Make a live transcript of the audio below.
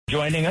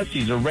joining us.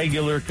 He's a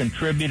regular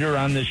contributor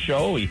on this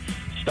show. He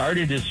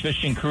started his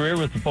fishing career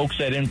with the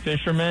folks at In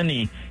Fisherman.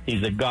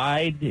 He's a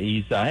guide.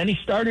 And he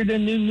started a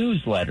new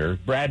newsletter,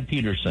 Brad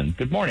Peterson.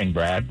 Good morning,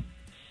 Brad.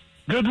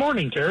 Good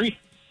morning, Terry.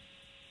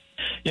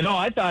 You know,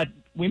 I thought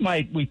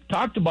we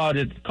talked about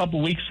it a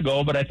couple weeks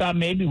ago, but I thought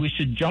maybe we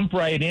should jump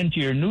right into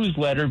your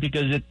newsletter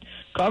because it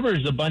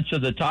covers a bunch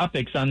of the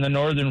topics on the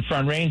Northern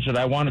Front Range that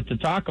I wanted to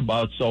talk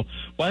about. So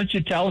why don't you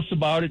tell us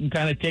about it and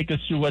kind of take us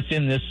through what's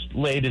in this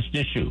latest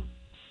issue?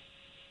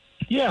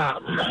 Yeah,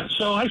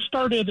 so I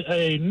started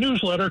a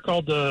newsletter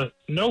called the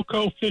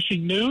NOCO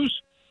Fishing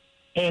News,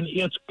 and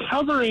it's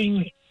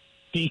covering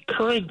the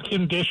current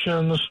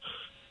conditions,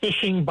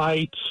 fishing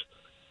bites,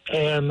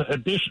 and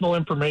additional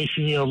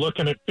information,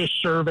 looking at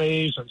fish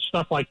surveys and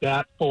stuff like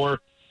that for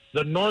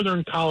the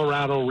northern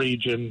Colorado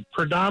region,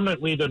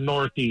 predominantly the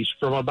Northeast,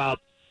 from about,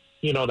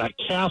 that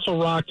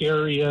Castle Rock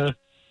area,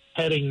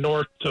 heading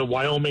north to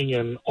Wyoming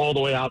and all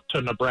the way out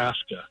to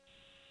Nebraska.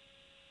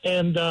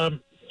 And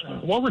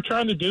what we're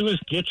trying to do is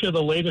get you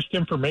the latest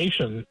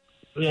information.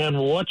 And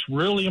what's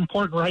really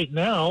important right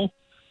now,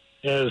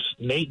 as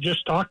Nate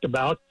just talked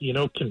about,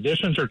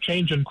 conditions are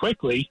changing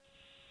quickly.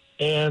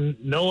 And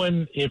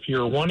knowing if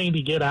you're wanting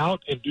to get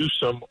out and do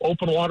some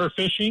open water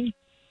fishing,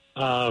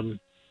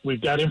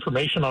 we've got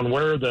information on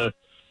where the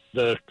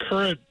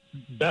current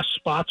best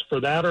spots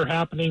for that are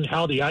happening,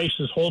 how the ice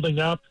is holding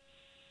up.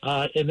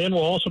 And then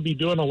we'll also be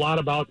doing a lot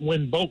about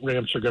when boat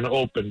ramps are going to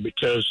open,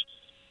 because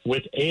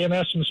with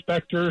ANS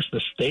inspectors, the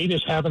state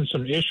is having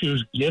some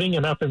issues getting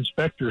enough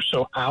inspectors.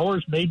 So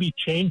hours may be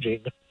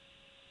changing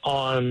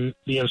on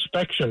the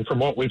inspection from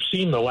what we've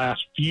seen the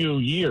last few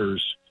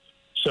years.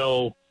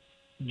 So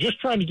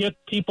just trying to get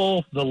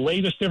people the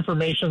latest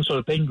information so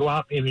that they can go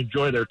out and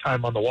enjoy their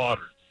time on the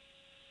water.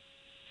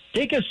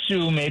 Take us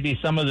through maybe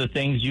some of the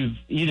things you've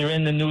either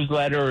in the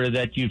newsletter or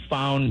that you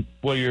found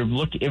where you're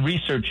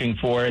researching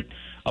for it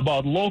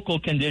about local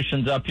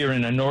conditions up here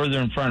in the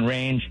Northern Front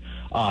Range.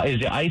 Is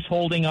the ice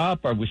holding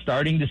up? Are we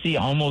starting to see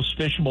almost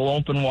fishable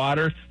open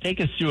water?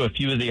 Take us through a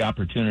few of the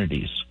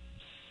opportunities.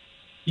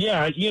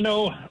 Yeah,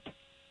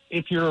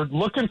 if you're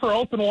looking for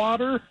open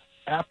water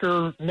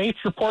after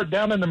Nate's report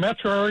down in the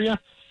metro area,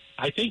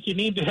 I think you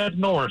need to head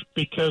north,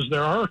 because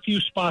there are a few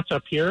spots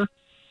up here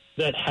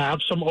that have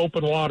some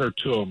open water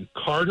to them.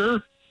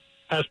 Carter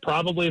has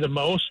probably the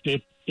most.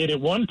 It at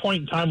one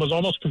point in time was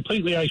almost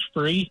completely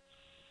ice-free,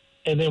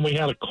 and then we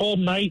had a cold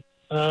night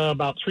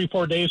about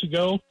 3-4 days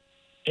ago,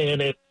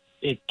 and it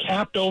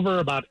capped over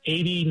about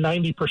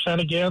 80-90%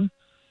 again.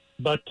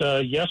 But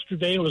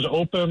yesterday it was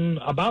open,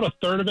 about a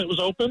third of it was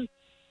open.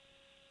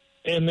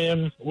 And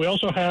then we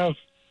also have,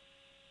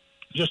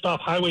 just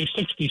off Highway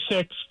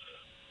 66,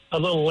 a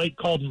little lake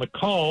called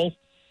McCall,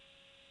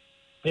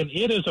 and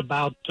it is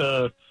about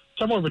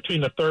somewhere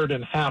between a third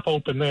and half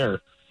open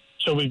there.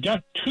 So we've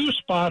got two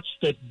spots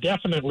that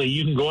definitely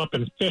you can go up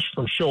and fish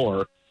from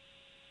shore.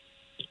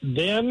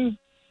 Then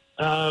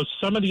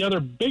some of the other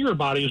bigger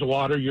bodies of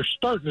water, you're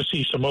starting to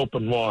see some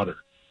open water,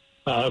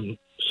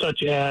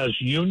 such as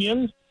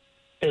Union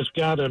has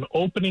got an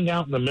opening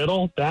out in the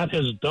middle. That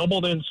has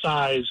doubled in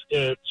size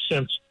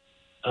since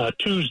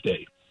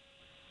Tuesday.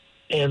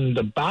 And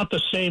about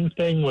the same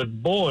thing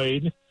with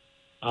Boyd.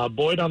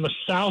 Boyd on the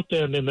south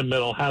end in the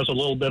middle has a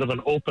little bit of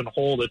an open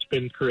hole that's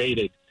been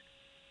created.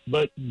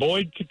 But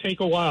Boyd could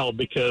take a while,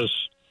 because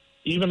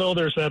even though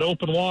there's that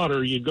open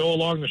water, you go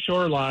along the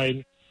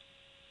shoreline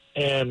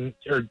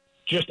or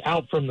just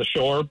out from the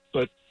shore,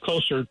 but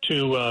closer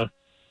to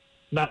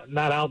not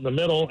out in the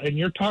middle, and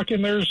you're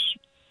talking there's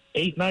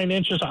 8-9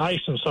 inches of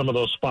ice in some of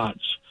those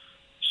spots.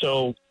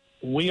 So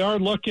we are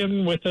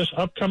looking with this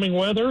upcoming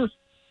weather.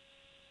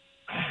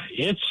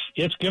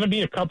 It's going to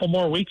be a couple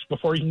more weeks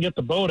before you can get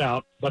the boat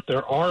out, but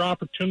there are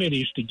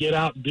opportunities to get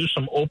out and do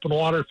some open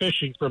water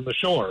fishing from the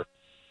shore.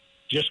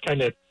 Just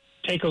kind of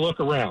take a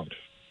look around.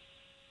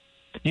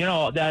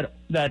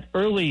 That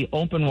early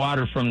open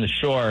water from the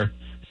shore,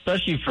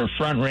 especially for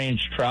front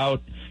range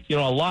trout, a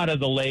lot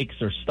of the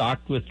lakes are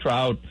stocked with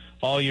trout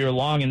all year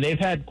long, and they've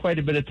had quite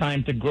a bit of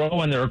time to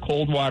grow, and they're a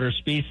cold water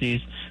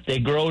species. They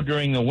grow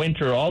during the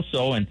winter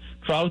also, and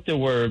trout that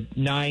were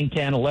 9,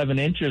 10, 11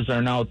 inches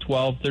are now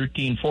 12,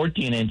 13,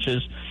 14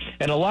 inches.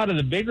 And a lot of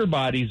the bigger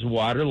bodies of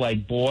water,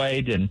 like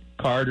Boyd and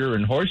Carter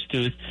and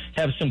Horsetooth,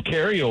 have some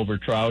carryover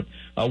trout.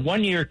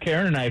 One year,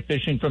 Karen and I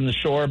fishing from the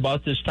shore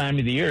about this time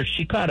of the year,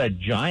 she caught a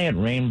giant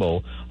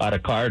rainbow out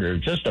of Carter,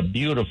 just a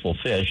beautiful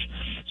fish.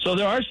 So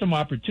there are some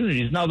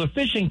opportunities. Now, the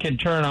fishing can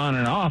turn on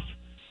and off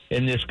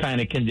in this kind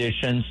of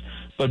conditions.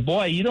 But,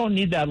 boy, you don't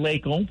need that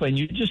lake open.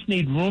 You just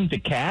need room to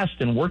cast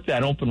and work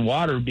that open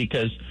water,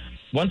 because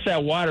once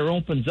that water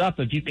opens up,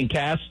 if you can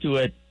cast to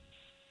it,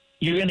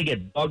 you're going to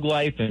get bug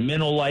life and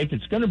minnow life.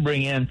 It's going to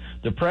bring in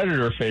the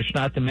predator fish,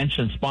 not to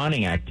mention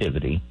spawning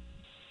activity.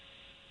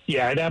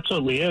 Yeah, it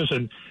absolutely is.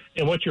 And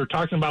what you're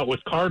talking about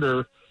with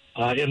Carter,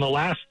 in the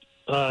last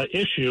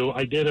issue,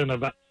 I did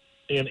an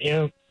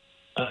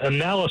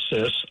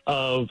analysis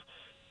of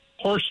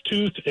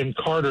Horsetooth and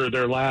Carter,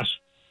 their last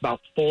about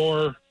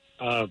 4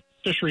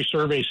 fishery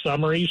survey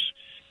summaries,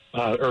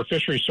 or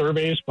fishery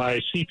surveys by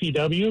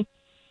CPW,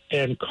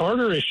 and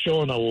Carter is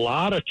showing a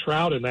lot of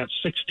trout in that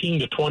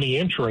 16 to 20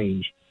 inch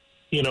range,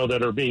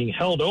 that are being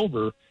held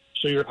over.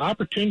 So your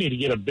opportunity to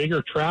get a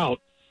bigger trout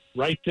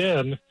right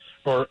then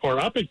or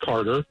up at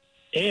Carter,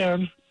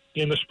 and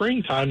in the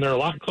springtime, they're a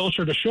lot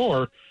closer to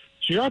shore.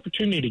 So your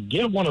opportunity to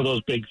get one of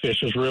those big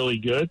fish is really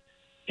good.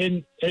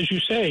 And as you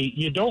say,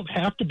 you don't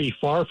have to be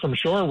far from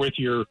shore with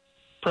your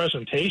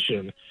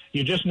presentation.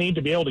 You just need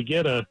to be able to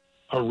get a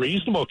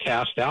reasonable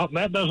cast out. And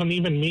that doesn't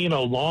even mean a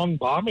long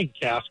bombing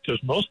cast,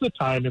 because most of the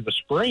time in the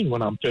spring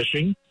when I'm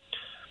fishing,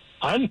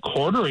 I'm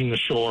quartering the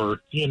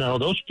shore.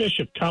 Those fish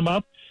have come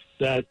up.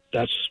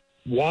 That's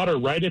water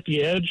right at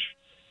the edge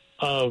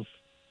of,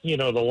 the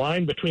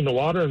line between the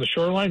water and the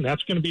shoreline.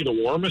 That's going to be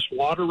the warmest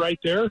water right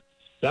there.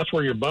 That's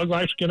where your bug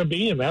life's going to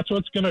be, and that's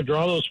what's going to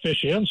draw those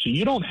fish in. So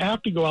you don't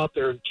have to go out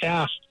there and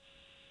cast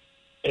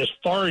as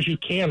far as you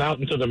can out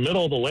into the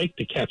middle of the lake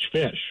to catch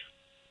fish.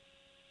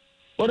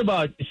 What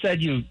about, you said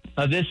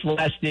this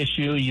last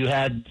issue, you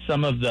had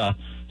some of the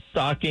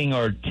stocking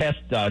or test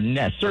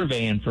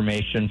survey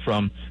information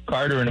from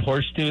Carter and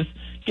Horsetooth.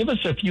 Give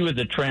us a few of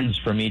the trends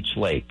from each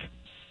lake.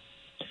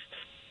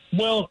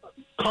 Well,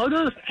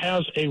 Carter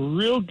has a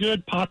real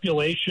good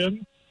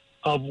population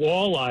of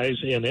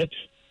walleyes in it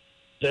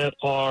that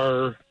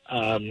are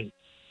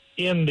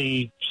in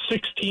the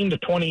 16 to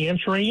 20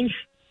 inch range,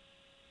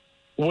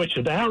 which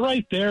that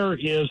right there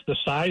is the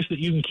size that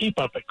you can keep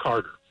up at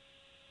Carter.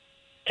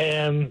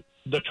 And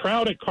the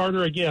trout at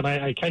Carter, again,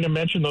 I kind of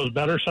mentioned those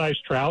better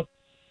sized trout.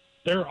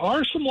 There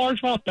are some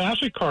largemouth bass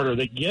at Carter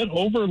that get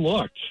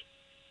overlooked.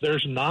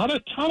 There's not a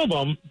ton of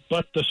them,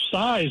 but the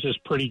size is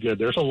pretty good.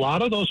 There's a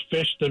lot of those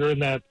fish that are in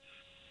that,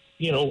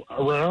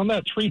 around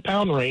that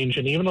 3-pound range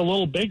and even a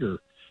little bigger.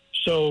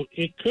 So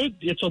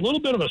it's a little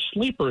bit of a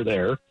sleeper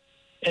there.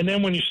 And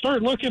then when you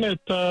start looking at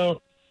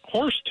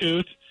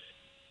Horsetooth,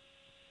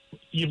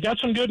 you've got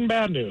some good and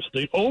bad news.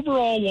 The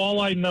overall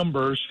walleye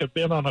numbers have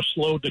been on a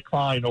slow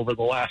decline over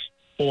the last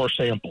 4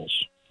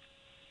 samples.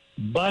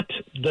 But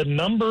the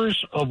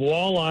numbers of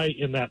walleye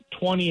in that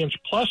 20-inch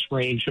plus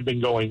range have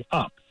been going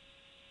up.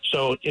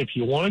 So if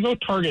you want to go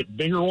target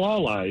bigger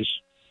walleyes,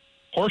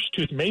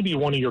 Horsetooth may be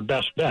one of your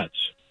best bets.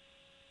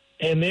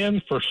 And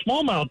then for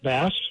smallmouth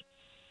bass,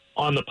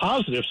 on the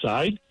positive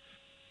side,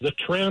 the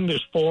trend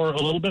is for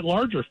a little bit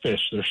larger fish.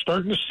 They're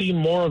starting to see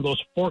more of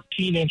those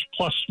 14-inch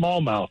plus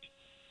smallmouth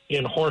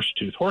in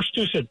Horsetooth.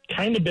 Horsetooth had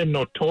kind of been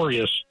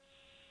notorious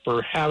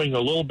for having a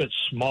little bit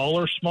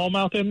smaller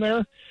smallmouth in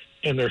there,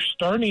 and they're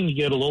starting to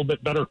get a little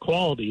bit better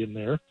quality in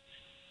there.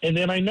 And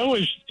then I know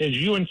as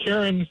you and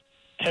Karen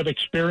have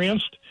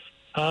experienced,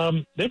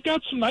 they've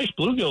got some nice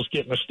bluegills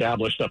getting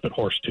established up at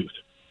Horsetooth.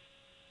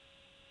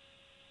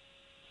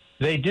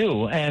 They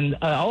do. And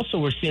also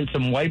we're seeing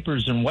some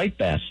wipers and white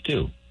bass,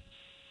 too.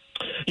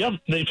 Yep,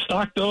 they've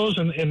stocked those,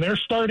 and they're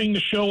starting to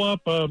show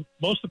up.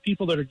 Most of the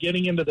people that are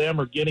getting into them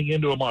are getting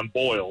into them on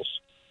boils.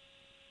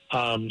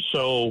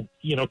 So,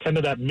 kind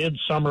of that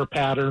midsummer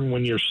pattern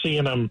when you're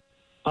seeing them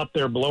up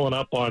there blowing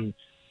up on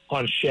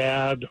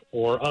shad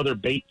or other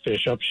bait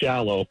fish up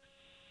shallow,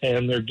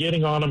 and they're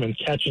getting on them and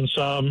catching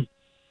some,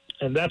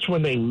 and that's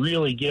when they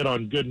really get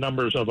on good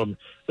numbers of them.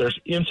 There's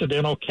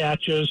incidental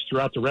catches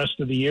throughout the rest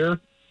of the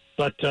year,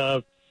 but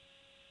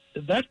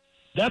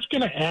that's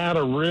going to add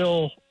a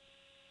real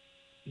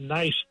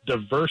nice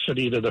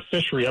diversity to the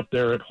fishery up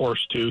there at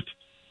Horsetooth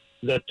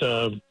that,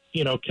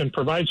 can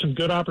provide some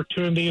good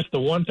opportunities. The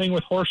one thing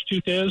with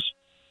Horsetooth is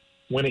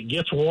when it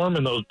gets warm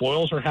and those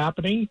boils are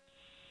happening,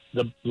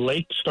 the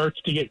lake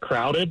starts to get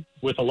crowded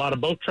with a lot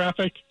of boat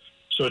traffic.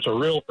 So it's a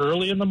real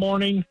early in the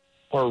morning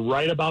or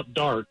right about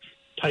dark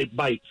type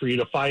bite for you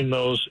to find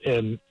those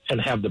and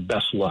have the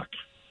best luck.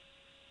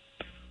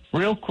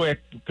 Real quick,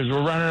 because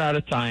we're running out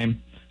of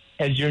time,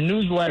 as your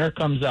newsletter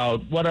comes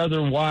out, what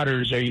other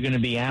waters are you going to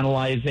be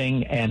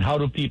analyzing, and how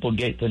do people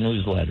get the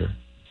newsletter?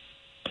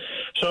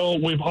 So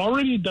we've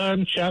already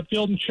done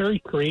Chatfield and Cherry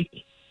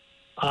Creek.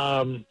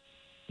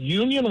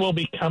 Union will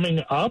be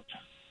coming up.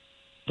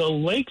 The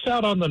lakes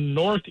out on the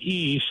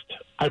northeast,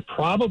 I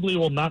probably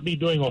will not be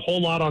doing a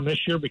whole lot on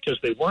this year because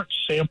they weren't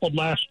sampled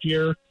last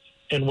year.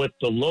 And with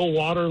the low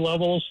water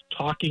levels,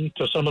 talking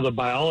to some of the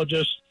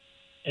biologists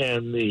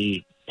and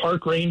the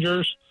park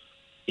rangers,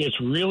 it's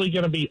really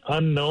going to be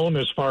unknown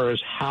as far as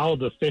how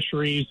the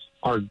fisheries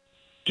are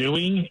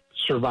doing,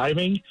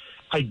 surviving.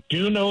 I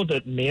do know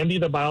that Mandy,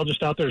 the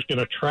biologist out there, is going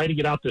to try to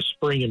get out this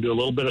spring and do a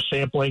little bit of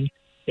sampling.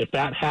 If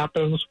that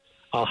happens,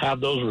 I'll have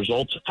those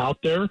results out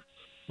there.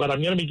 But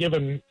I'm going to be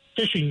giving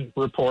fishing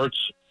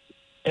reports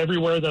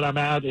everywhere that I'm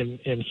at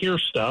and hear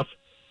stuff.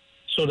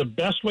 So the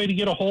best way to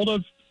get a hold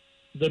of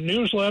the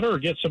newsletter or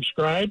get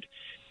subscribed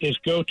is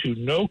go to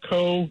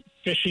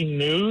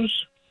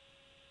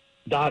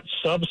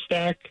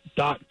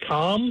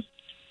nocofishingnews.substack.com,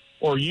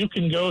 or you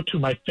can go to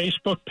my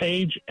Facebook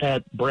page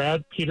at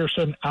Brad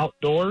Peterson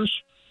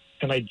Outdoors,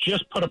 and I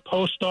just put a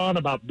post on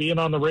about being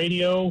on the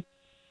radio,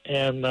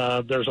 and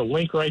there's a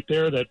link right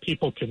there that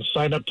people can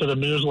sign up to the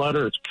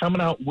newsletter. It's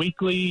coming out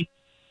weekly,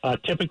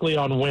 typically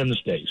on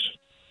Wednesdays.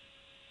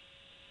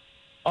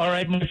 All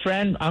right, my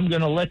friend, I'm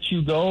going to let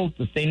you go.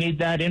 If they need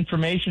that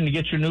information to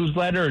get your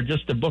newsletter or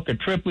just to book a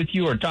trip with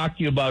you or talk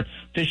to you about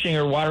fishing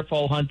or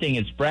waterfowl hunting,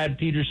 it's Brad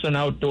Peterson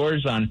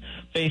Outdoors on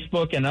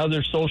Facebook and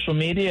other social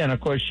media. And,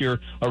 of course, you're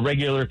a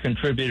regular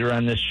contributor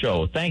on this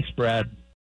show. Thanks, Brad.